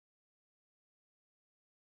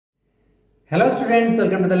Hello students,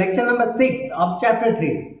 welcome to the lecture number 6 of chapter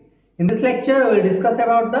 3. In this lecture, we will discuss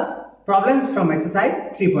about the problems from exercise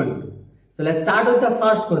 3.2. So let's start with the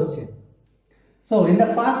first question. So in the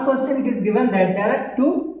first question, it is given that there are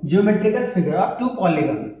two geometrical figures or two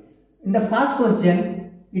polygons. In the first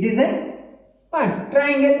question, it is a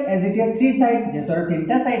triangle as it has three sides. जेतोर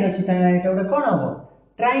तीनटा side अछि तार एटा उडा कोन हबो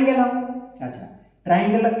triangle हो. अच्छा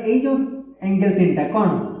triangle A जो angle तीनटा कोन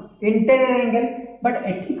interior angle but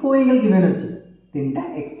एठी को एंगल गिवन अछि तीनटा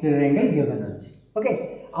एक्सटीरियर एंगल गिवन अछि. Okay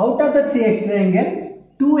out of the three exterior angle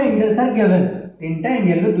two angles are given. तीनटा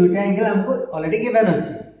एंगल रो दुटा एंगल हमको ऑलरेडी गिवन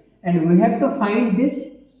अछि and we have to find this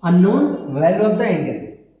unknown value of the angle.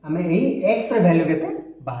 हमें एई x र value केते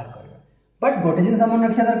बाहर करबा but गोटे जिन समान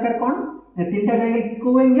रखिया दरकार कोन तीनटा एंगल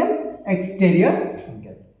को angle exterior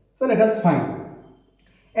angle. So let us find.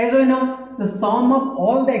 As we know, the sum of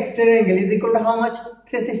all the exterior angle is equal to how much?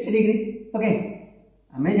 360 degree. Okay.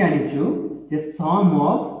 हमें जानिछु जे sum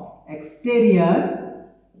of exterior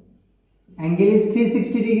angle is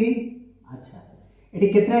 360 degree. अच्छा. Eighty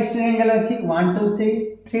केतना exterior angle अछि? 1 2 3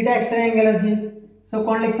 3टा exterior angle अछि. So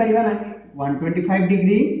कोन लिख परिबा ना 125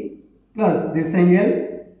 degree plus this angle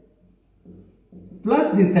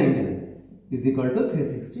plus this angle is equal to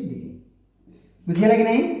 360 degree. बुझियला कि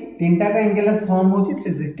नहीं? तीनटा का एंगल सम होची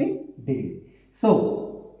 360 डिग्री. सो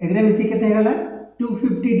एगरे मिसी केते हेला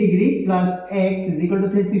 250 degree plus x is equal to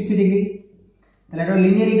 360 degree. तले तो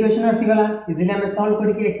लीनियर इक्वेशन आसी गला इजीली हमें सॉल्व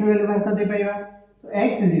करके x वैल्यू बाहर कर दे परिबा. सो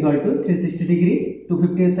x is equal to 360 degree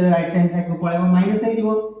 250 तो राइट हैंड साइड को पळेबो माइनस हो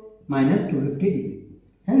जिवो minus 250 degree.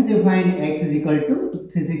 Hence you find x is equal to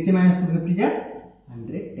 360 minus 250 जा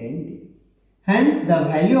 110 degree. Hence the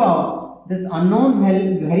value of this unknown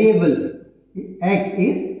variable x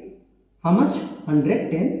is how much?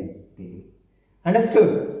 110 degree.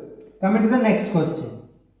 Understood? Coming to the next question.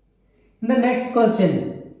 In the next question,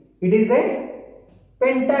 it is a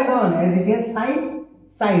pentagon as it has 5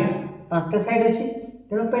 sides. 5टा side अछि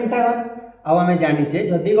तेनो pentagon. अब हमें जानि छे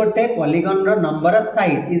जदि गोटे polygon row number of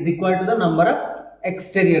side is equal to the number of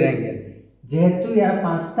exterior angle. जेहेतु यार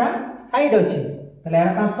 5टा साइड अछि तले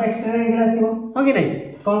यार 5टा एक्सटीरियर एंगल आसीबो हो कि नहीं?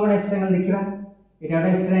 कोन कोन एक्सटीरियर एंगल देखिबा. एटा गोटे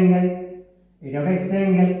एक्सटीरियर एंगल, एटा गोटे एक्सटीरियर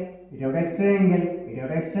एंगल, एटा गोटे एक्सटीरियर एंगल, एटा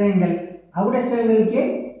गोटे एक्सटीरियर एंगल, आ गोटे एक्सटीरियर एंगल के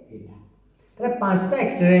एटा. तले 5टा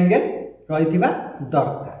एक्सटीरियर एंगल रहिथिबा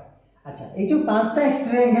दरकार. अच्छा ए जो 5टा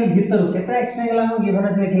एक्सटीरियर एंगल भीतर केतना एक्सटीरियर एंगल हम गिवन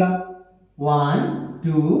अछि देखला 1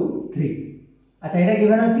 2 3. अच्छा एटा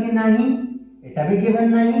गिवन अछि कि नाही? एटा भी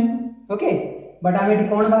गिवन नाही. ओके बट हम एटी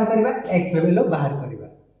कोन बाहर करबा x वैल्यू बाहर करबा.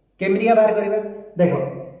 केमितिया बाहर करबा देखो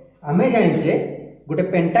हमें जानि छे गोटे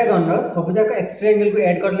पेंटागन रो सब जाक एक्सटीरियर एंगल को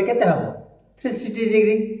ऐड करले केते हबो 360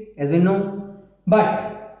 degree as we know, but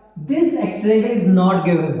this extra angle is not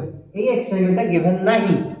given. A extra angle ता गिवन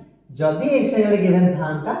नाही. जदि एक्स्ट्रा एंगल गिवन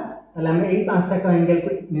थांता तले हम एई पांचटा का एंगल को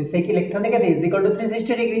मिसे के लिखथांते केते is equal to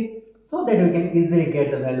 360 degree, so that we can easily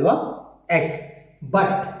get the value of x.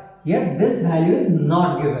 But here this value is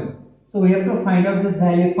not given, so we have to find out this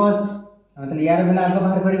value first. मतलब यार वाला आगे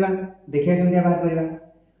बाहर करबा देखिए केमतिया बाहर करबा.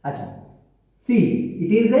 अच्छा see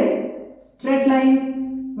it is a straight line.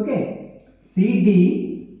 Okay, CD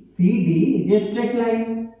is a straight line.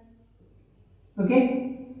 Okay.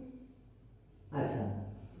 अच्छा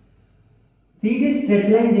CD straight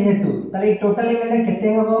line जेहेतु ताले टोटल एंगल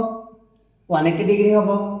केते हबो 180 डिग्री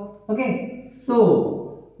हबो. Okay so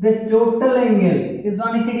this total angle is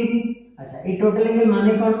 180 degree. अच्छा ए टोटल एंगल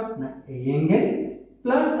माने कोन ना A angle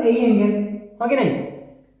plus A angle हो कि नहीं?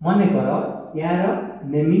 माने करो यार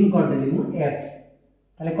नेमिंग कर देली मु f.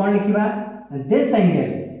 ताले कोन लिखिबा this angle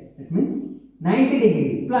it means 90 degree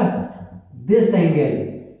plus this angle.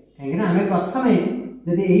 काहेकि हमें प्रथमे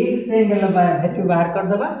जदि x एंगल वैल्यू बाहर कर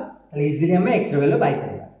दबा ताले इजीली हमें x वैल्यू बाय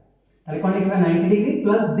करबा. ताले कोन लिखबा 90 degree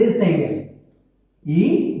plus this angle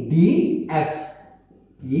EDF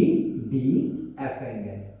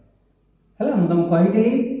angle. हला हम तुम कहि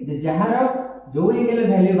देली जे जहार जो एंगल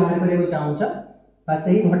वैल्यू बाहर करियो चाहू छ बस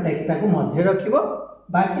एही वर्टेक्स को मध्य रखिबो.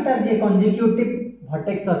 बाकी तार जे कंसेक्यूटिव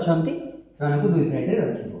वर्टेक्स अछंती सेमान को दुई साइड रे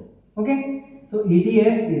रखिबो. Okay so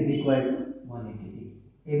EDF is equal to 180 degree.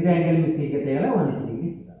 Agre angle मिसी केते हला 180 डिग्री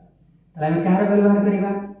हिबा. तले हम कहार वैल्यू बाहर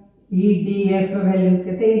करिबा EDF रो वैल्यू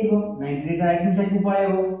केते हिबो 90 डिग्री राइट हैंड साइड को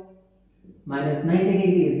पळेबो minus 90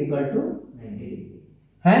 degree is equal to 90 degree.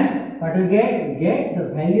 Hence what we get the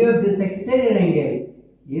value of this exterior angle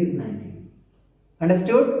is 90 degree.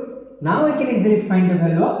 Understood? Now we can easily find the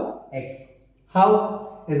value of x. How?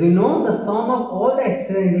 As we know the sum of all the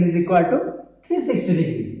exterior angle is equal to 360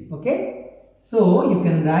 degree. Okay, so you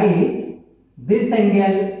can write this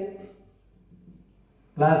angle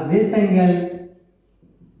plus this angle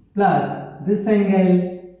plus this angle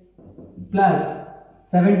plus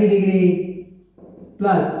 70 degree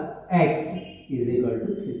plus x is equal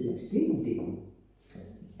to 360 degree.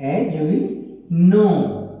 As we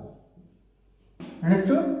know,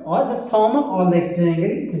 understood? Or the sum of all the external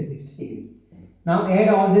angle is 360 degree. Now add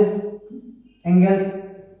all these angles: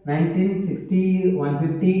 19, 60,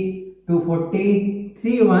 150, 240,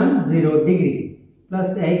 310 degree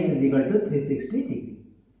plus x is equal to 360 degree.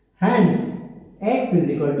 Hence, x is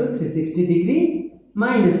equal to 360 degree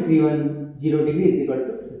minus 310 degree is equal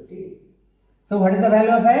to 50 degree. So what is the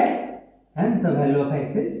value of x? Hence the value of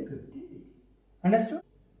x is 50 degree. Understood?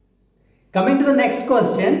 Coming to the next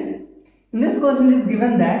question. In this question it is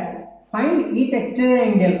given that find each exterior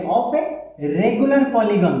angle of a regular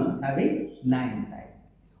polygon having 9 sides.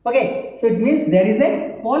 Okay, so it means there is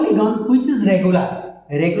a polygon which is regular.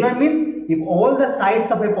 Regular means if all the sides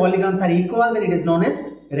of a polygon are equal, then it is known as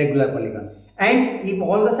regular polygon. And if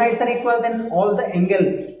all the sides are equal, then all the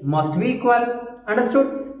angle must be equal.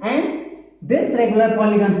 Understood? And this regular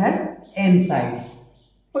polygon has n sides.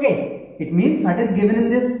 Okay, it means what is given in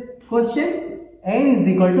this question? N is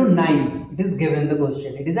equal to 9. It is given in the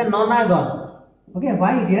question. It is a nonagon. Okay,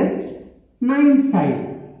 why? It has 9 sides.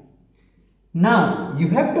 Now you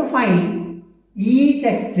have to find each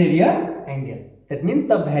exterior angle. That means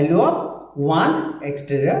the value of one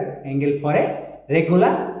exterior angle for a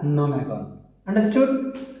regular nonagon.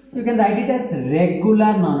 Understood? So you can write it as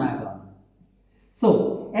regular nonagon.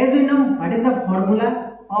 So as we know, what is the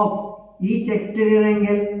formula of each exterior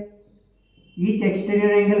angle? Each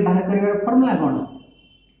exterior angle bahar karibar formula kon?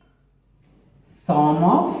 Sum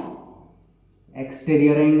of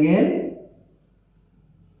exterior angle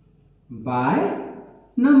by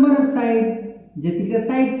number of side. जेतिके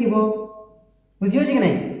side थिबो बुझियो कि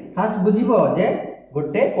नहीं? Fast बुझिबो जे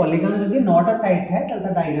गोटे polygon जदि 9 टा side थाए तल ता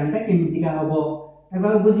डायग्राम टा केमिति का हबो एबा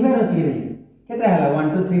बुझिबार अछि कि नहीं? केतरा हला 1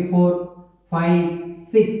 2 3 4 5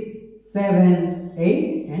 6 7 8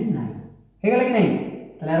 and 9 हे गला कि नहीं?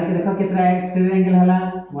 तले आर के देखो केतरा एक्सटीरियर एंगल हला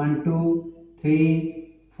 1 2 3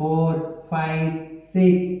 4 5 6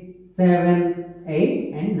 7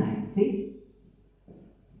 8 and 9. See,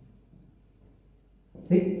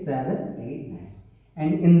 6 7 8 9.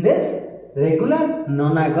 And in this regular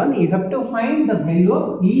nonagon you have to find the value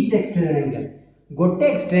of each exterior angle. गोटे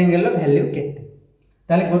exterior angle रो value केते?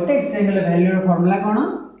 ताले गोटे exterior angle row value row formula cone?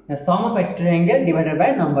 The sum of exterior angle divided by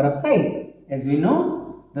number of sides. As we know,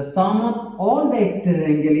 the sum of all the exterior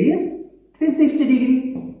angle is 360 degree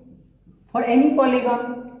for any polygon,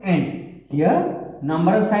 and here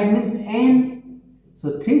number of side means n. So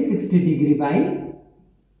 360 degree by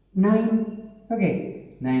 9. Okay,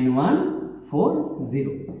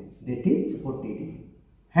 9140. That is 40 degree.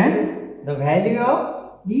 Hence, the value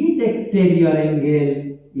of each exterior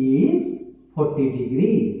angle is 40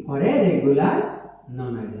 degree for a regular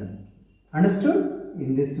nonagon. Understood?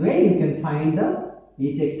 In this way, you can find the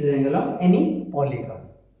each exterior angle of any polygon.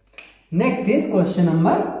 Next is question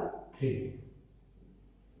number 3.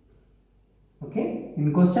 Okay.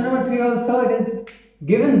 In question number 3 also it is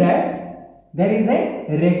given that there is a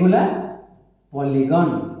regular polygon.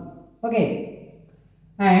 Okay.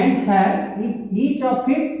 And here if each of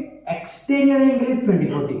its exterior angle is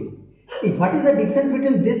 24 degree. See, what is the difference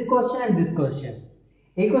between this question and this question?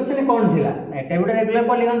 A question e kon thila? Eta gote regular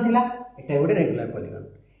polygon thila, eta gote regular polygon.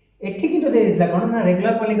 एठी किंतु दे दिसला कोन ना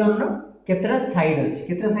regular polygon रो केतरा side अछि?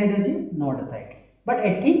 केतरा side अछि? 9 टा side. But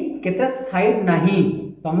एठी केतरा side नाही,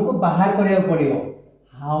 तुमको बाहर करिया पड़िबो.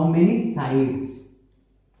 How many sides?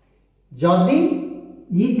 जदी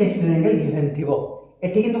ईच एक्सटर्नल एंगल गिवन थिबो,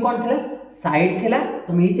 एठी किंतु कोन थिला? साइड थिला,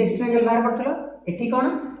 तुम ईच एक्सटर्नल एंगल बाहर करथलो. एठी कोन?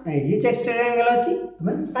 ईच एक्सटर्नल एंगल अछि, तुम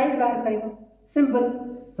साइड बाहर करिबो. सिंपल.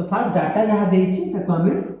 सो फर्स्ट डाटा जहा देछि ताको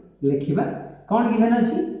हमें लिखिबा. कोन गिवन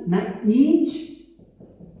अछि? ना each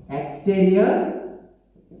exterior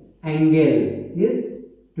angle is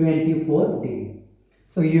 24 degree.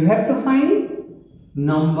 So you have to find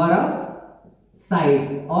number of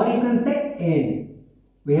sides, or you can say n.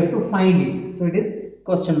 We have to find it. So it is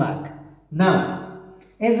question mark. Now,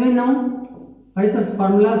 as we know, what is the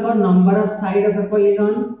formula for number of side of a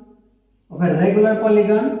polygon, of a regular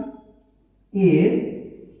polygon, is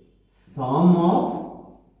sum of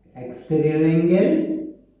exterior angle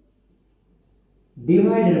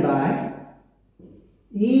divided by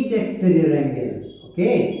each exterior angle.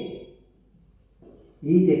 Okay,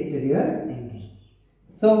 each exterior angle.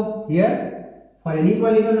 So here for any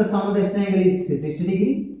polygon the sum of the exterior angle is 360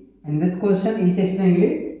 degree, and in this question each exterior angle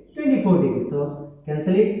is 24 degree. So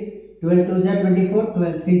cancel it. 12 2 ja 24,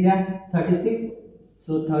 12 3 ja 36.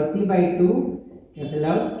 So 30 by 2 cancel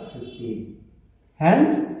out 15.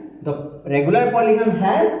 Hence the regular polygon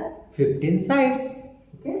has 15 sides.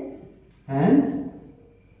 Okay. hence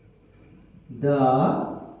the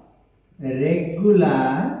regular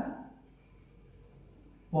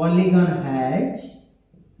polygon has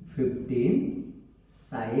 15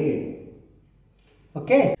 sides.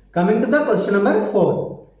 Okay, coming to the question number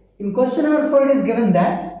 4. In question number 4 it is given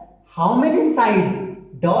that how many sides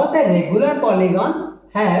does a regular polygon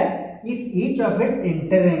have if each of its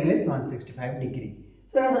interior angle is 165 degree.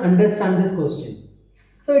 So let us understand this question.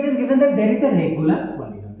 So it is given that there is a regular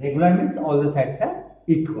polygon. Regular means all the sides are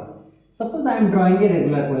equal. Suppose I am drawing a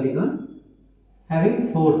regular polygon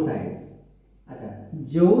having 4 sides. अच्छा,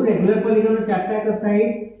 जो regular polygon रो चारटा का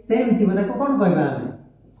side same थी बताको कौन कहबा हमें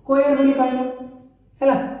square बोली कहबा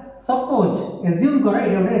हैला. Suppose assume करो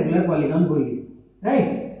एटा गोटे regular polygon बोली,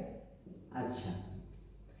 right? अच्छा,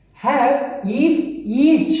 have if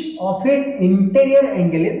each of its interior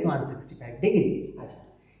angle is 165 degree. अच्छा,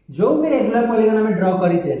 जो भी regular polygon हमें draw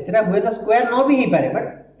करी छे सेटा हुए तो square न भी ही पारे, but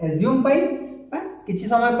assume पाई बस किछि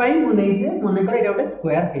समय पाई मु नै जे मने कर एटा गोटे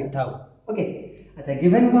square हे थाउ. ओके, अच्छा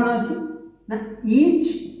given कोन अछि ना each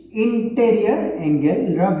interior angle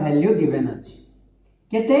रो value given अछि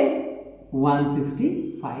केते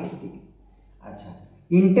 165 degree. अच्छा,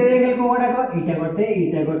 इंटीरियर एंगल को गोटा को एटा गोटे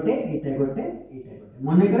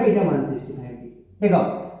मने कर एटा 165 डिग्री. देखो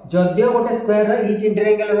जदियो गोटे square rho each interior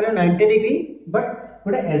angle value 90 degree, but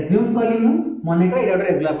गोटे एज्यूम कली मु मने कर एटा गोटे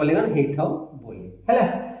रेगुलर पॉलीगन हेइ थाउ बोली हैला.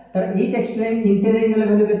 तर each extreme interior angle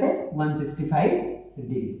value केते 165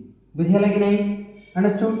 डिग्री. बुझियला कि नहीं?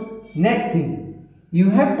 Understood. Next thing, you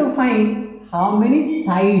have to find how many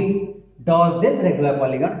sides does this regular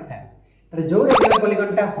polygon have. तर जो रेगुलर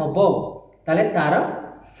पॉलीगन टा हबो ताले तार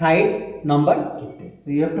साइड नंबर केते.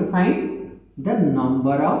 So you have to find the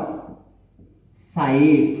number of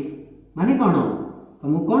sides. माने कोन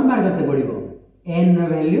तुमको कोन बार करते पड़िबो n रो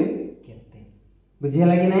वैल्यू केते.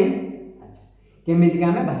 बुझियला कि नहीं? अच्छा, केमिति का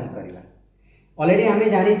हमें बाहर करबा. ऑलरेडी हमें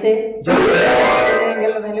जानि छे जो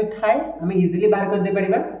एंगल वैल्यू थाय हमें इजीली बाहर कर दे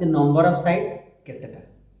परिबा जे number of side केतेटा.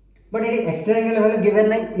 But AD external angle value given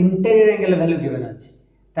नै, इंटीरियर एंगल वैल्यू गिवन अछि.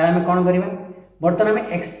 तार हमें कोन करबा बर्तन हमें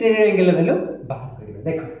एक्सटीरियर एंगल वैल्यू बाहर करबा.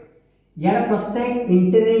 देखो यार प्रत्येक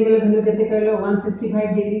इंटीरियर एंगल वैल्यू केते कहलो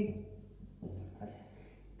 165 डिग्री. अच्छा,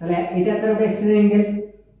 ताले एटा तर गोटे एक्सटीरियर एंगल,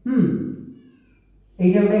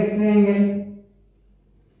 एटा गोटे एक्सटीरियर एंगल,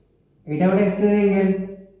 एटा गोटे एक्सटीरियर एंगल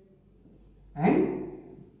एंड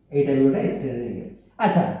एटा गोटे एक्सटीरियर एंगल.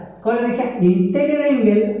 अच्छा, कहले देखा इंटीरियर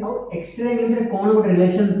एंगल और एक्सटीरियर एंगल में कोन गोटे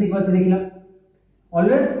रिलेशनशिप अछि देखिलो.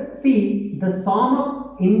 Always see the some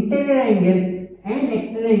of interior angle and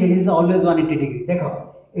exterior angle is always 180 degree. देखो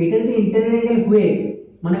एटा जो इंटीरियर एंगल हुए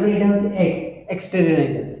माने कर एटा होचे x एक्सटीरियर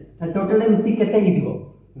एंगल त टोटल मिसी केते हि दिबो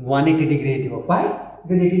 180 डिग्री दिबो. Why?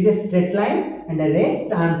 Because it is a straight line and अ रे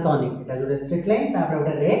स्टैंड्स ऑन इट. एटा जो स्ट्रेट लाइन तापर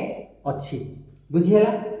ओटा रे अछि.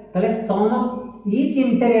 बुझियला? तले सम of each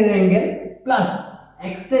interior angle plus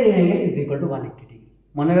exterior angle is equal to 180 degree.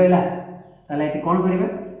 मने रहला. तले एटी कोन करबा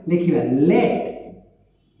लिखिबा late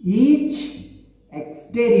each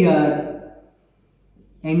exterior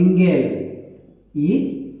angle is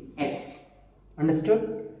x. Understood?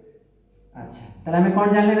 अच्छा, तले हमें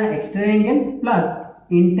कौन जान लेना exterior angle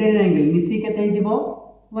plus interior angle मिसी केते हिदिबो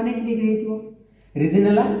 180 डिग्री हिदिबो. रीजन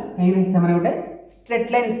हला कहीं नहीं हमरे गोटे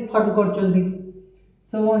straight line form करचोंदी.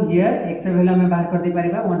 So here x value हमें बाहर कर दे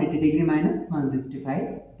परिबा 180 degree minus 165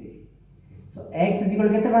 degree. So x is equal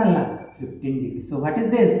केते बाहरला 15 degree. So what is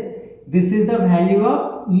this? This is the value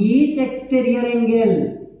of each exterior angle.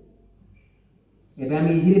 एबे हम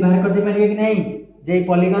इजीली बाहर कर दे परिबे कि नहीं जे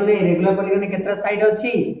पॉलीगन रे रेगुलर पॉलीगन रे केतना साइड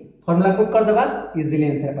अछि फार्मूला पुट कर देबा इजीली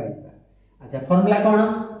आंसर पाइ जाबा. अच्छा, formula cone?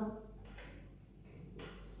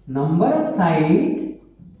 Number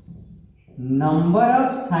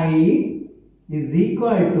of side is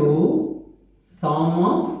equal to some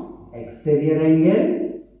of exterior angle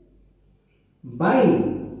by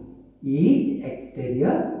each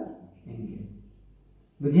exterior angle.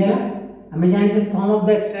 बुझिया? हमें जाने से सम of the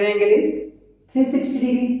exterior angle is 360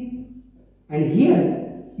 degree and hear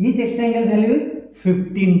each exterior angle value is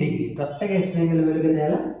 15 degree. प्रत्येक exterior angle value केते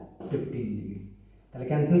हला 15 degree. ताले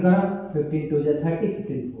cancel करो 15 2 जा 30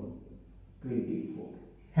 15 4 24.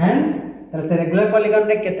 हेंस ताले से रेगुलर पॉलीगन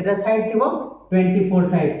रे केतेटा साइड थिबो 24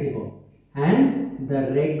 साइड थिबो. Hence the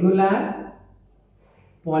regular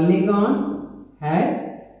polygon has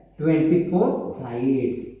 24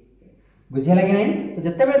 sides. बुझियला कि नहीं? तो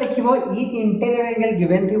जत्ते बे देखिबो ईच इंटीरियर एंगल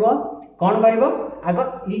गिवन थिबो कोन करबो आगो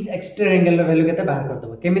ईच एक्सटीरियर एंगल रो वैल्यू केते बाहर कर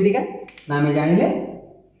दबो. केमिति का ना हमें जानिले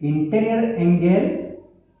इंटीरियर एंगल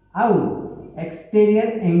आउ एक्सटीरियर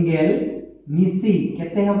एंगल मिसी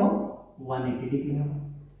केते हबो 180 डिग्री हबो.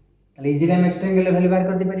 ताले इजीली हम एक्सटीरियर एंगल वैल्यू बाहर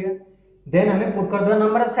कर दे परिबा. देन हमें पुट कर दो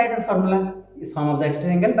number of side formula some of the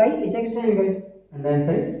exterior angle by each exterior angle and the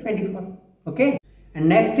answer is 24. Okay, and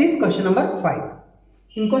next is question number 5.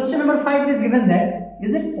 In question number 5 it is given that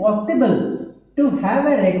is it possible to have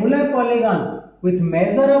a regular polygon with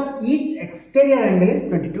measure of each exterior angle is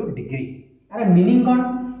 22 degree. अरे meaning कोन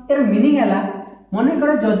यार meaning हला मने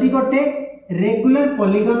कर जदी गोटे regular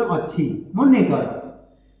polygon अछि मने कर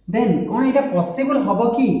देन कोन एटा पॉसिबल हबो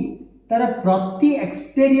कि तार प्रति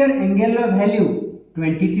एक्सटेरियर एंगल रो वैल्यू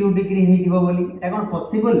 22 डिग्री हे दिबो बोली एटा कोन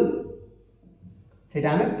पॉसिबल सेटा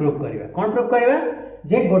हमें प्रूव करिवा कोन प्रूव करिवा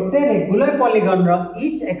जे गोटे रेगुलर पॉलीगन रो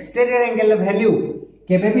ईच एक्सटेरियर एंगल वैल्यू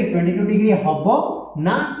केबे भी 22 डिग्री हबो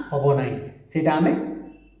ना हबो नाही सेटा हमें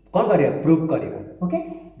कोन करिवा प्रूव करिवा. ओके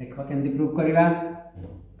देखो केमदी प्रूव करिवा.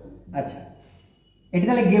 अच्छा एटी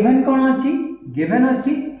ताले गिवन कोन अछि गिवन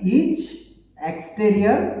अछि each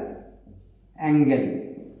exterior angle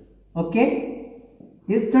okay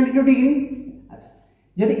is 22 degree.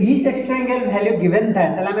 जदि each exterior angle value given था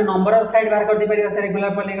तले हमें नंबर ऑफ साइड बाहर कर दे परिबा से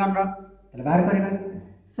रेगुलर पॉलीगन रो तले बाहर करबा.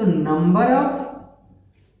 So number of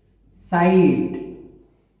side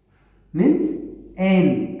means n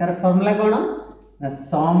तार formula cone the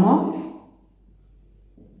some of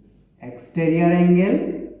exterior angle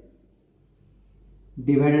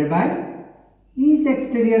divided by each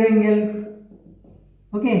exterior angle.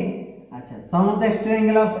 Okay अच्छा सम of the exterior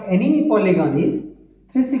angle of any polygon is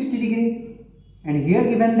 360 degree and here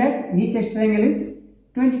given that each exterior angle is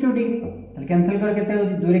 22 degree. ताले cancel कर केते हो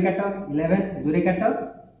दूरे काटो 11 दूरे काटो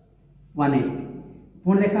 180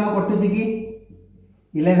 पुण देखा कटु जी की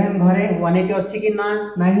 11 घरे 180 अछि कि ना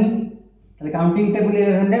नाही ताले काउंटिंग टेबल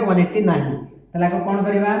 11 रे 180 नाही ताले को कोन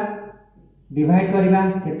करबा डिवाइड करबा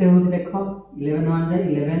केते होती देखो 11 1 जा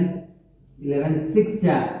 11 11 6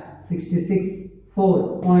 जा 66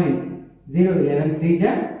 4.0 11 3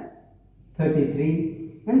 जा 33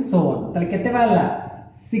 and so on. ताले केते बाला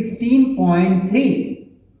 16.3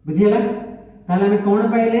 बुझियला ताले हम कोन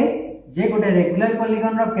पाइले जे गोटे रेगुलर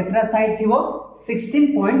पॉलीगन रो केतरा साइड थिबो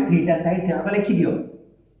 16.3 टा साइड थिबा को लिखि दियो.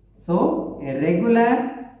 सो a regular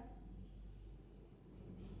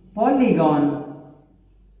polygon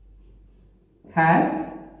has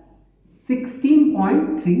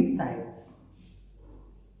 16.3 sides.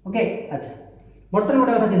 Okay अच्छा बर्तन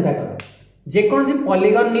गोटे कथा चिंता करो जे कोन से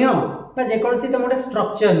पॉलीगन नियो बा जे कोन से त मोटे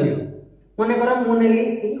स्ट्रक्चर नियो मने करो मु नेली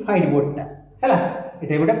व्हाइट बोर्ड ता हैला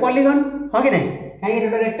एटा गोटे पॉलीगन हो कि नै काई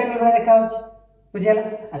एटा रेक्टेंगल वाला देखा होछ बुझियला.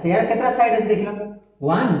 अच्छा यार केतरा साइड अछि देखिलो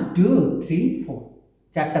 1 2 3 4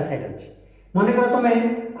 चारटा साइड अछि मने करो तमे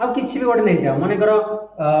आ किछि भी गोटे नै जाओ मने करो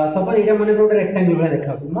सपोज एटा मने करो गोटे रेक्टेंगल वाला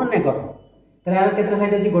देखा होछ मने करो तले यार केतरा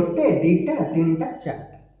साइड अछि गोटे दुईटा तीनटा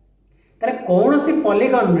चारटा तले कोन से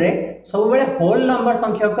पॉलीगन रे सब बेले होल नंबर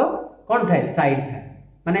संख्यक कोन थाए साइड थाए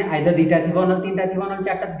माने आइदर दीटा थिबो न तीनटा थिबो न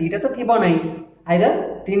चारटा दीटा तो थिबो नाही आइदर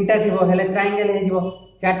तीनटा थिबो हेले ट्रायंगल हे जिवो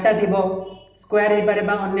चारटा थिबो स्क्वायर हे पारे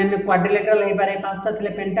बा अन्य क्वाड्रिलेटरल हे पारे पांचटा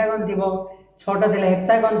थिले पेंटागन थिबो छटा थिले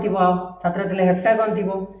हेक्सागन थिबो सातटा थिले हेप्टागन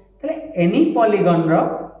थिबो तले एनी पॉलीगन रो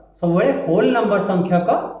सब बेले होल नंबर संख्यक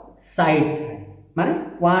साइड थाए माने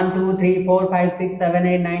 1 2 3 4 5 6 7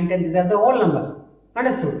 8 9 10 these are the whole number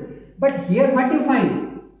understood. But here what you find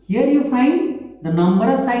here you find the number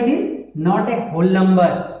of side is not a whole number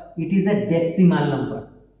it is a decimal number.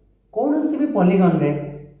 कौन सी भी polygon रे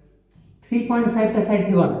 3.5 टा side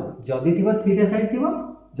थिबो जदी थिबो 3 टा साइड थिबो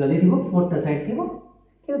जदी थिबो 4 टा साइड थिबो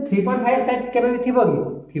कि 3.5 साइड केबे भी थिबो कि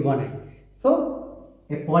थिबो नै. सो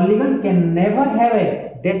ए polygon can never have a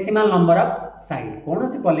decimal number of side कौन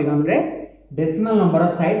सी पॉलीगन रे डेसिमल नंबर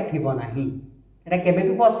ऑफ साइड थिबो नाही एटा केबे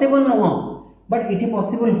भी पॉसिबल न हो. बट इठी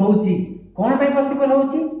पॉसिबल होउची कोन पे पॉसिबल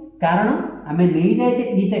होउची कारण हमें नहीं जाय जे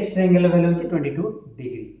ईच एक्सटेरियर एंगल वैल्यू होची 22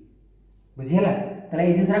 डिग्री बुझियला तले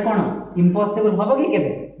इज सरा कोन इम्पॉसिबल होबो कि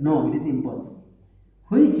केबे no it is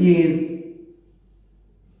impossible which is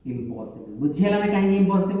impossible बुझियला ना काहे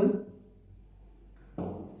इम्पॉसिबल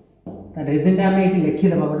ता रीजन ता हमें इठी लिखि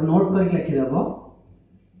देबो बट नोट करके लिखि देबो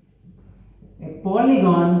ए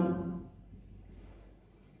polygon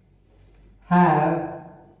have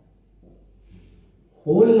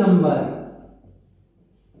whole number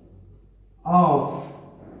of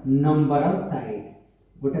number of side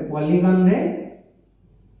गोटे पॉलीगन रे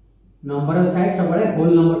नंबर ऑफ साइड सब बड़े होल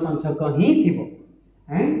नंबर संख्यक ही थिबो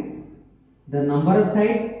and the number of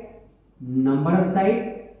side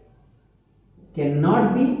can not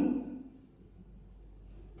be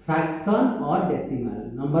fraction और डेसिमल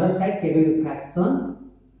नंबर ऑफ साइड केबे भी फ्रैक्शन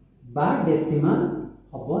बा डेसिमल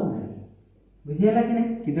हबो नै बुझियला कि नै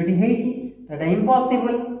किदोटी हेछि तटा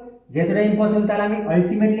इम्पॉसिबल जेतोटा इम्पॉसिबल ताला हम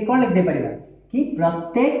अल्टीमेटली कोन लिख दे परिबा कि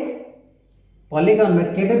प्रत्येक पॉलीगॉन में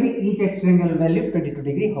केबे भी each exterior angle value 22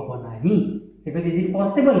 degree होबो नाही से कहै is it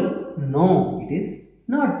possible no it is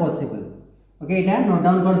not possible okay Etah note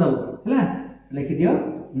down कर दो हला लिखि दियो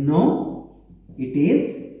no it is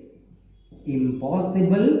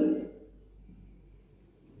impossible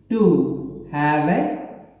to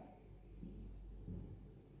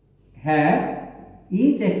have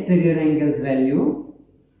each exterior angle's value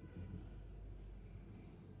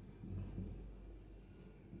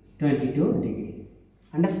 22 degree.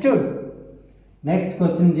 Understood? Next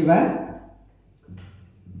question jiba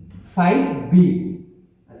 5b.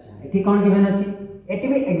 अच्छा एठी कौन गिवन अछि एठी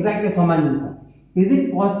भी एग्जैक्टली समान जिंस is it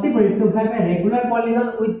possible to have a regular polygon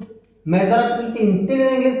with measure of each interior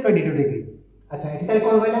angle is 22 degree. अच्छा एठी ताले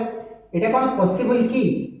कोन कहला एटा कोन पॉसिबल की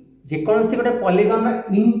जे कोन से गोटे पॉलीगॉन रा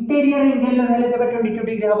इंटीरियर एंगल रो वैल्यू केबे 22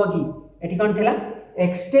 डिग्री हबो की एठी कोन थिला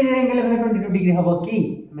एक्सटीरियर एंगल रो 22 डिग्री हबो की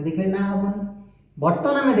हम देखले ना हबो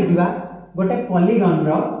बर्तन हम देखिबा गोटे पॉलीगॉन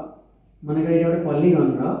रो माने करे गोटे पॉलीगॉन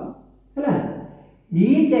रो हला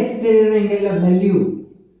ईच एक्सटीरियर एंगल रो वैल्यू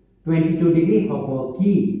 22 डिग्री हबो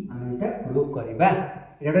की हम एटा प्रूव करबा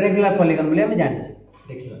एटा रेगुलर पॉलीगॉन बोले हम जानि छी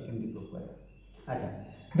देखिबा केमति प्रूव करबा. अच्छा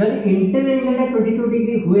जदि इंटीरियर एंगल 22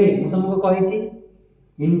 डिग्री हुए मु तुमको कहि छी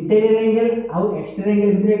इंटीरियर एंगल आउ एक्सटीरियर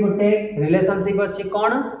एंगल भितरे गोटे रिलेशनशिप अछि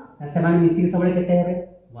कोन से माने मिसी सबले केते हेबे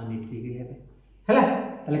 180 डिग्री हेबे हला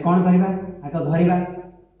तले कोन करबा आ तो धरिबा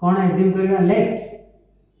कोन एज्यूम करबा let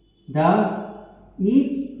the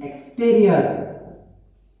each exterior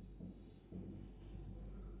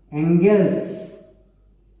angles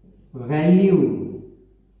value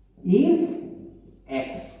is x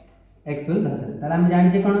x will धर ताले हम जानि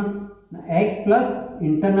जे कोन x प्लस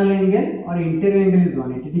इंटरनल एंगल और इंटीरियर एंगल इज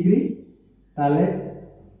 180 डिग्री ताले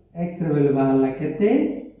x रे वैल्यू बाहरला केते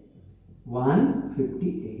 158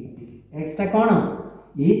 डिग्री x ता कोन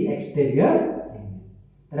इज एक्सटीरियर एंगल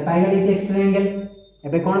ताले पाइगा इज एक्सटीरियर एंगल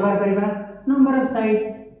एबे कोन बार करबा नंबर ऑफ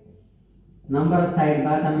साइड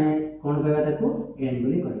बात हमें कोन कहबा ताकू n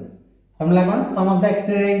बोली करबा formula cone some of the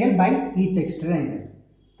exterior angle by each exterior angle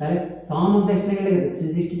ताले सम of the exterior angle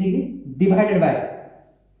 360 degree divided by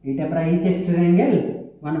एटा प्राय ईच एक्सटीरियर एंगल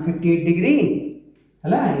 158 डिग्री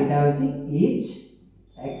हला एटा होची ईच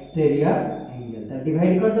एक्सटीरियर एंगल त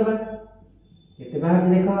डिवाइड कर देबा केते बाहर जे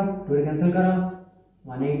देखो 2 कैंसिल करो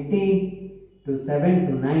 180 to 7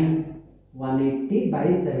 to 9 180 by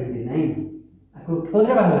 79 आको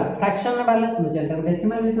कोदरे बाहरला फ्रैक्शन में बाहरला तुम चलता को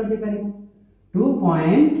डेसिमल में कर दे पारिबो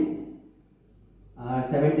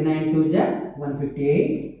 2.79 to जा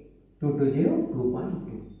 158 220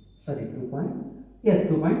 2.2 सॉरी 2. Yes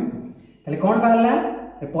 2.2 ताले कोन बाहरला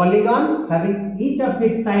a polygon having each of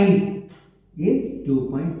its side is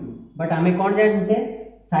 2.2 but हमें कोन जानि छे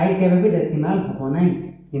साइड केबे भी डेसिमल होबो नै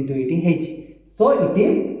किंतु इटी हेछि so it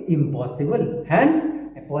is impossible hence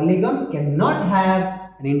a polygon cannot have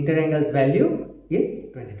an interior angle's value is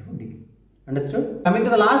 22 degree. Understood? Coming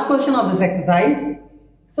to the last question of this exercise,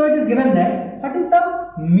 so it is given that what is the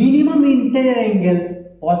minimum interior angle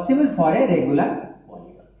possible for a regular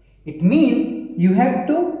polygon. It means you have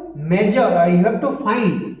to measure or you have to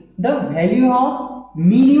find the value of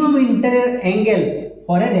minimum interior angle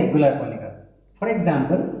for a regular polygon. For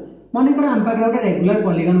example, माने कर हम पाखरे गोटे regular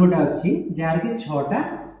polygon गोटे अछि jar कि 6 टा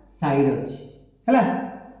side अछि हला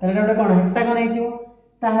तले गोटे कोन हेक्सागन हे जिवो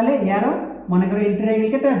ताहले यार माने कर इंटीरियर एंगल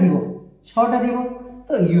केतरा दिवो 6 टा दिवो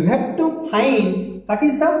so you have to find what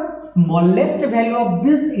is the smallest value of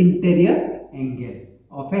this interior angle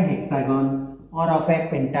of a hexagon or of a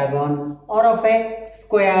pentagon or of a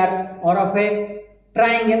square or of a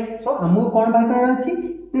triangle. So हमु कोन बार कर अछि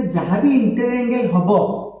जे जहां भी interior angle हबो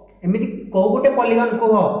एमिति को गोटे polygon को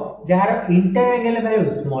हो जहार इंटीरियर एंगल वैल्यू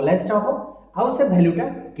स्मॉलेस्ट हो आउ से वैल्यूटा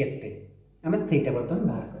केते हमें सेटा बर्तन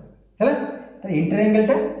बाहर कर हला तो इंटीरियर एंगल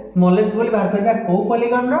टा स्मॉलेस्ट बोली बाहर करबा को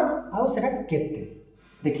पॉलीगॉन रो आउ सेटा केते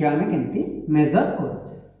देखिबा हमें केमती मेजर करछ.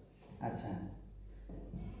 अच्छा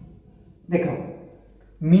देखो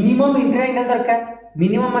मिनिमम इंटीरियर एंगल दरकार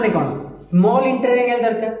मिनिमम माने कोन स्मॉल इंटीरियर एंगल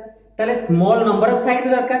दरकार ताले स्मॉल नंबर ऑफ साइड भी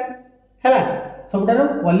दरकार हला सबटारो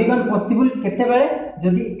पॉलीगॉन पॉसिबल केते बेले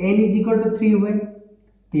जदी n = 3 हुए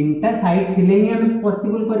तीनटा साइड थिले ही हम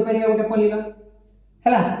पॉसिबल कर परिया गोटे पॉलीगॉन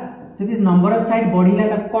हला जदी नंबर ऑफ साइड बढ़िला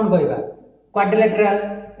त कोन कहबा क्वाड्रिलेटरल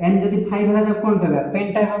n जदी 5 होला त कोन कहबा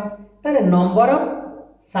पेंटागन ताले नंबर ऑफ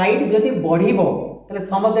साइड जदी बढ़िबो ताले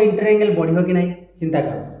सम ऑफ द इंटीरियर एंगल बढ़िबो कि नै चिंता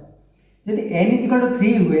करो जदी n =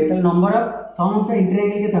 3 हुए ताले number of some of the interior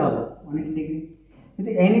angle केते होबो 180 डिग्री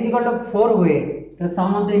जदी n = 4 हुए ताले सम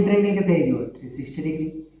ऑफ द इंटीरियर एंगल केते हेजिबो 360 डिग्री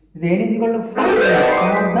जदी n = 5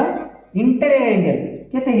 some of the interior angle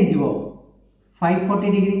केते हेजिबो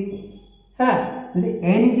 540 डिग्री हा जदी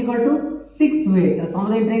n = 6 हुए त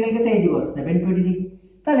समस्त इंटरएंगल केते हे जीवो 720 डिग्री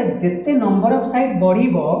ताले जत्ते नंबर ऑफ साइड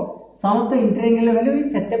बढ़िबो समस्त इंटरएंगल वैल्यू भी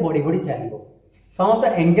सेते बढ़ी चलिबो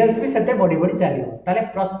समस्त एंगल्स भी सेते बढ़ी चलिबो ताले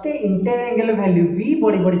प्रति इंटरएंगल वैल्यू भी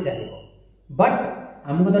बढ़ी चलिबो बट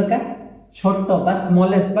हमको दरकार छोटो बा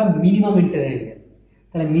स्मॉलेस्ट बा मिनिमम इंटरएंगल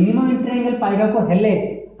ताले मिनिमम इंटरएंगल पाइबा को हेले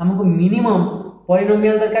हमको मिनिमम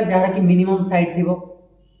पॉलिनोमियल दरकार जहार की मिनिमम साइड थिबो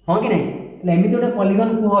हां कि नहीं ताले एमिति ओटे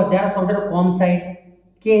पॉलीगन को हो जहार सबटर कम साइड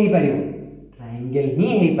के हे पारिबो ट्रायंगल ही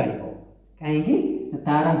हे पारिबो काहे कि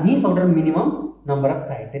तारा ही सबटर minimum number of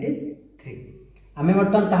side that is 3 हमें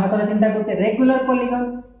वर्तमान कहा करा चिंता करते रेगुलर पॉलीगन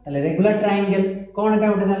ताले रेगुलर ट्रायंगल कोन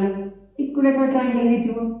का उठे ताले इक्विलेटरल ट्रायंगल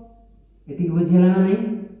हेतिबो एति बुझिला ना नहीं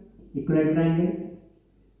इक्विलेटरल ट्रायंगल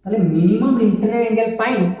ताले मिनिमम इंटरएंगल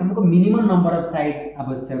पाई हमको मिनिमम नंबर ऑफ साइड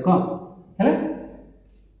आवश्यक हैला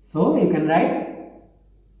so you can write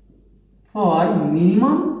for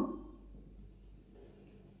minimum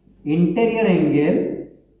interior angle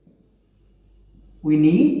we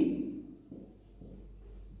need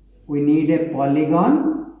a polygon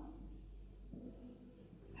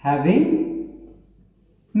having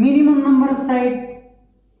minimum number of sides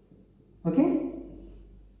okay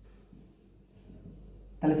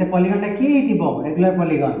ताले से पॉलीगन टा की हेतिबो regular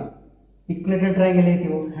polygon equilateral triangle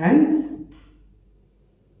हेतिबो hence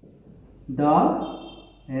the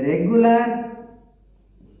regular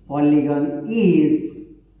polygon is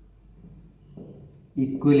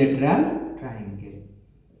equilateral triangle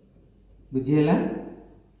बुझिला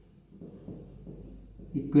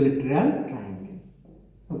equilateral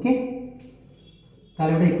triangle okay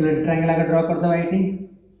ताले उठे equilateral triangle आगे draw कर दो eighty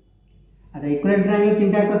अच्छा इक्विलेटरल ट्रायंगल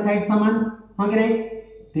तीनटा का साइड समान हां कि नहीं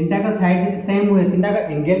तीनटा का साइड यदि सेम हुए तीनटा का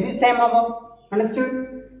एंगल भी सेम हबो अंडरस्टूड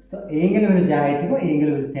सो एंगल वैल्यू जा आइथिबो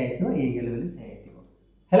एंगल वैल्यू से आइथिबो एंगल वैल्यू से आइथिबो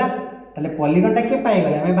हैला ताले पॉलीगन टा के पाई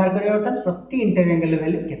गले हमें बाहर करियो अर्थात प्रति इंटरएंगल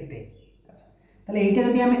वैल्यू केते ताले एटा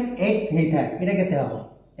जदि हमें x हेता एटा केते हबो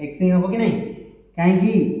x ही हबो कि नहीं काहे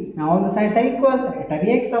कि all the sides are equal एटा भी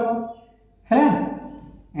x हबो हैला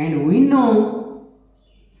and we know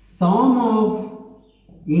some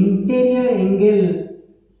of interior angle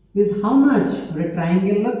is how much रे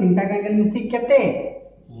ट्रायंगल लो तीनटा का एंगल मिसी केते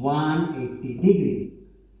 180 डिग्री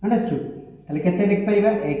अंडरस्टूड ताले केते लिख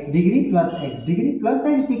परिबा x degree plus x degree plus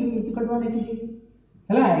x degree is equal to 180 degree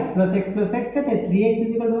हैला x प्लस x केते 3x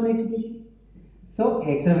is equal to 180 degree so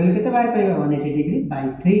x ର value केते बाहर करियो 180 degree by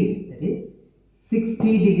 3 that is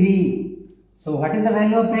 60 degree so what is the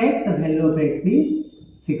value of x the value of x is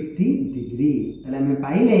 60 degree ताले हमें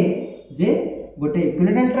पाइले जे गोटे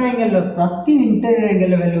इक्विलेटरल ट्रायंगल रो प्रति इंटीरियर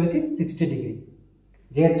एंगल वैल्यू होची 60 डिग्री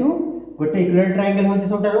जेहेतु गोटे इक्विलेटरल ट्रायंगल होची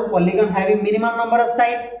सोटारो polygon having minimum number of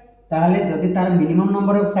side ताले जदि तार मिनिमम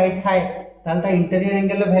नंबर ऑफ साइड थाए ताले ता इंटीरियर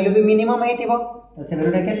एंगल रो वैल्यू भी मिनिमम हेतिबो तो से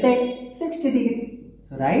वैल्यूटा केते 60 degree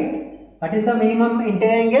so right what is the minimum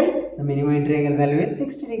interior angle the minimum interior angle value is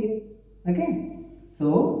 60 degree okay so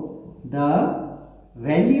the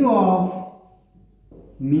value of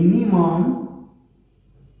minimum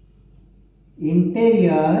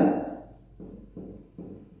interior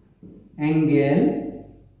angle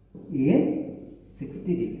is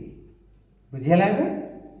 60 degree बुझियला बे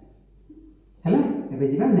हला एबे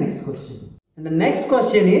जिबा next question and the next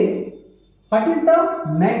question is what is the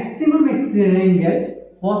maximum exterior angle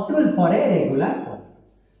possible for a regular polygon.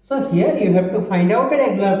 So here you have to find out a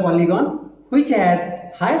regular polygon which has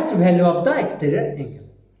highest value of the exterior angle.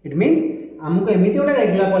 It means हमको एमिति ओला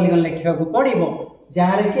regular polygon लिखिबा को पड़िबो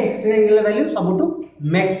जहार के exterior angle value सबटू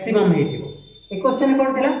maximum हेतिबो ए question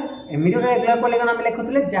कोन थिला एमिति ओला regular polygon हम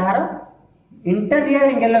लिखुतले जहार interior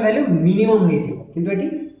angle value minimum हेतिबो किंतु eighty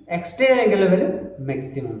exterior angle value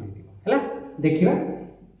maximum हेतिबो हला देखिबा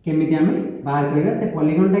केमिति हम बाहर करबा से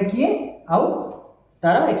पॉलीगन टा किए आउ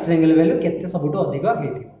तार एक्सटीरियर एंगल वैल्यू केते सबटू अधिक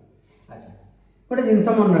हेतिबो अच्छा गोटे जिंस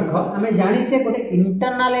मन रख हमें जानि छे गोटे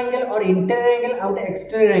इंटरनल एंगल और interior angle out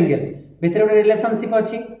exterior angle भितर गोटे रिलेशनशिप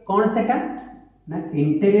अछि कोन सेटा ना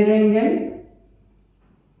interior angle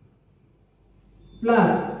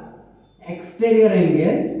plus exterior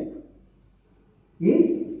angle is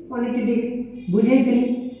 180 degree बुझैतिली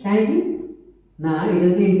काहे कि ना इटा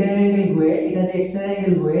जे इंटीरियर एंगल हुए इटा जे एक्सटीरियर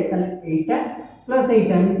एंगल हुए ताले एटा प्लस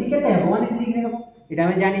एटा मिसी केते 180 डिग्री हो एटा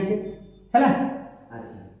हम जानि छे हला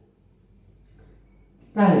अच्छा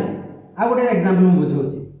ताले आ गोटे एग्जांपल हम बुझौ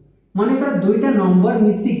छी माने कर दुईटा नंबर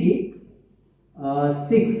मिसी की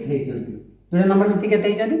 6 हे जंती दुईटा नंबर मिसी केते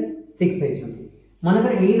हे जंती 6 हे जंती माने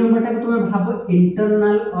कर एई नंबर टा को तुमे भाबो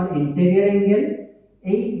इंटरनल और इंटीरियर एंगल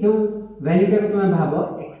एई जो वैल्यू टा को तुमे भाबो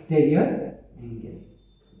एक्सटीरियर एंगल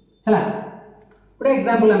हला गोटे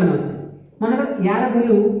एग्जांपल हम नोचे माने कर यार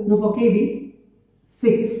वैल्यू मु पकेबी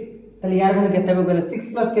 6 ताले यार वैल्यू केते हो गेल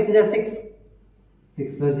 6 प्लस केते जा 6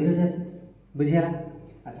 6 plus 0 जा 6 बुझिया।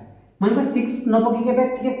 अच्छा मन को 6 न पकी के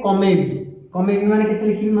टिके कमेबी माने केते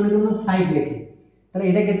लिखिबी माने को 5 लिखि तले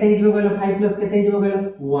एटा केते हि जिवो गलो 5 प्लस केते हि जिवो गलो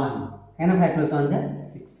 1 हैना 5 plus 1 जा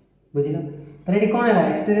 6 बुझिलो। तले एटी कोन हला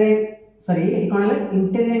एक्सटीरियर सॉरी एटी कोन हला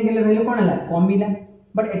इंटीरियर एंगल वैल्यू कोन हला कमिला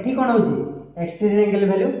बट एठी कोन होची एक्सटीरियर एंगल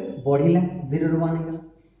वैल्यू बढ़िला 0 ରୁ 1 एंगल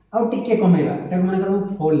आउ टिके कमेबा एटा माने को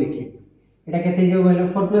 4 लिखि एटा केते जिवो गलो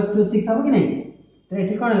 4 plus 2 6 हो कि नहीं तो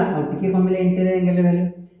एठी कोन हला आउ टिके कमिला इंटीरियर एंगल वैल्यू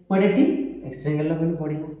बट एठी एक्सटीरियर एंगल वैल्यू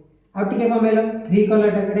बढ़िला आउ टिके कमेलो 3 कलर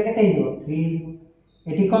टा एटा केते हिजो 3 हिजो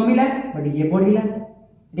एठी कमिला बट ये बढ़िला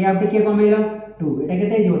एठी आउ टिके कमेलो 2 एटा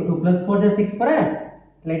केते हिजो 2 plus 4 जा 6 परा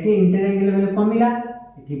तले एठी इंटीरियर एंगल वैल्यू कमिला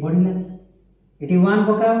एठी बढ़िला एठी 1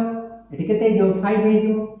 पकाओ एठी केते हिजो 5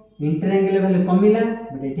 हिजो इंटीरियर एंगल वैल्यू कमिला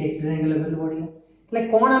बट एठी एक्सटीरियर एंगल वैल्यू बढ़िला तले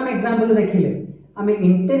कोन हम एग्जांपल देखिले हमें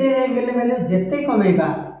इंटीरियर एंगल वैल्यू जते कमेबा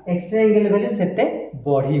एक्सटीरियर एंगल वैल्यू सेते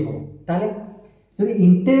बढ़िबो ताले जदि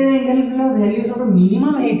इंटीरियर एंगल वैल्यू सब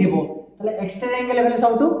मिनिमम हेतिबो ताले एक्सटीरियर एंगल वैल्यू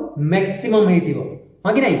सब मैक्सिमम हेतिबो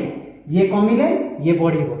हां कि नहीं ये कमिले ये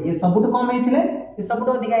बढ़िबो ये सबटु कम हेतिले ये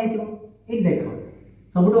सबटु अधिक हेतिबो ए देखो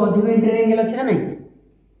सबटु अधिक इंटीरियर एंगल अछि ना नहीं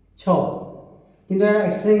 6 किंतु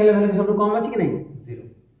एक्सटीरियर एंगल वैल्यू सबटु कम अछि कि नहीं 0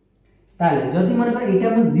 ताले जदि मन कर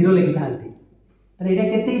एटा हम 0 लिखि थांती ताले एटा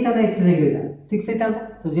केते हिता एक्सटीरियर एंगल 6 हिता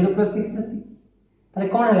सो 0 plus 6 is 6 ताले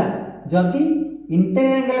कोन हला जदि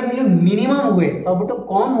इंटीरियर एंगल वैल्यू मिनिमम हुए सबटु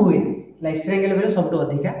कम हुए एक्सटीरियर एंगल वैल्यू सबटु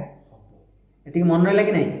अधिका एति मन रहला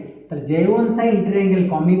कि नहीं ताले जे अनुसार इंटीरियर एंगल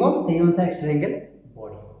कमिबो सेही अनुसार एक्सटीरियर एंगल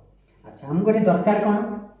बढ़िबो। अच्छा हम गोटे दरकार कोन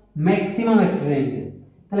मैक्सिमम एक्सटीरियर एंगल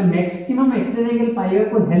ताले मैक्सिमम एक्सटीरियर एंगल पाइबा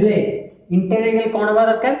को हेले इंटीरियर एंगल कोन होबा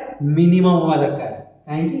दरकार मिनिमम होबा दरकार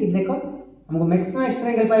काहे कि देखो हमको मैक्सिमम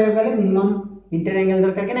एक्सटीरियर एंगल पाइबा को हेले मिनिमम इंटीरियर एंगल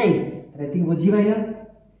दरकार कि नहीं एति बुझी पाइलो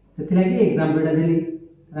सेति लागि एग्जांपल टा देली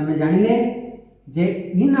हमने जानिले जे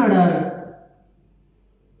in order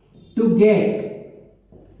to get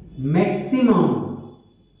maximum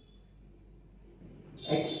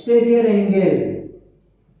exterior angle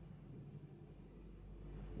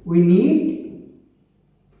we need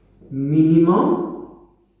minimum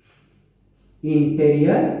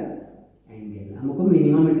interior angle हमको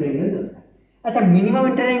minimum interior angle दरकार। अच्छा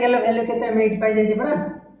minimum interior angle वैल्यू केते हम 8 पाई जाय छै परा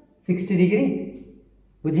 60 डिग्री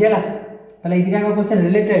बुझियला तले इदिरा का question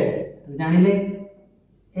related जानिले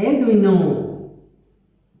as we know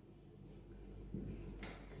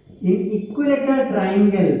in equilateral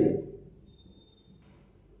triangle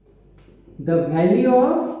the value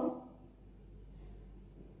of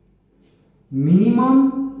minimum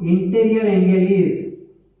interior angle is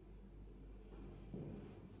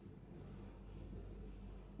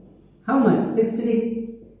how much 60 degree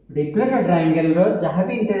equilateral triangle रो जहां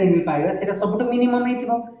भी इंटीरियर एंगल पाइबा सेटा सबटु मिनिमम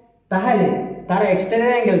हेतिबो ताहाले तार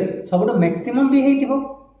एक्सटीरियर एंगल सबटु मैक्सिमम भी हेतिबो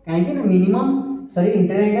काहे कि ना मिनिमम सॉरी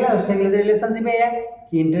इंटीरियर एंगल और एक्सटीरियर एंगल रिलेशनशिप है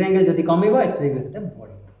कि इंटीरियर एंगल जदी कमेबो एक्सटीरियर एंगल सेटा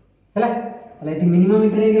बढ़िबो हला हला एटी मिनिमम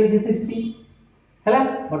इंटीरियर एंगल जे 60 हला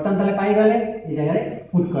बर्तन तले पाई गले ए जगह रे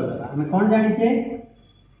पुट कर दबा हमें कोन जानि छे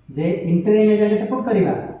जे इंटीरियर एंगल जले पुट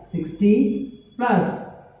करिबा 60 plus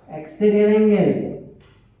exterior angle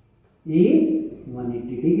is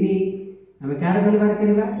 180 degree हमें कार वैल्यू बाहर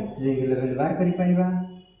करिबा एक्सटीरियर एंगल वैल्यू बाहर करि पाइबा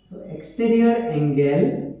सो एक्सटीरियर एंगल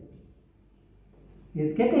इज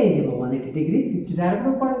केते हिजो 180 डिग्री 60 डार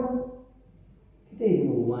पर पड़ेबो केते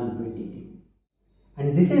हिजो 120 degree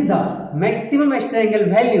and this is the maximum exterior angle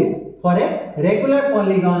value for a regular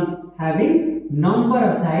polygon having number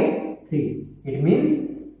of side 3 it means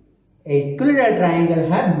a equilateral triangle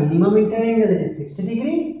have minimum interior angle that is 60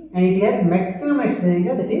 degree and it has maximum exterior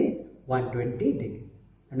angle that is 120 degree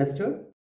understood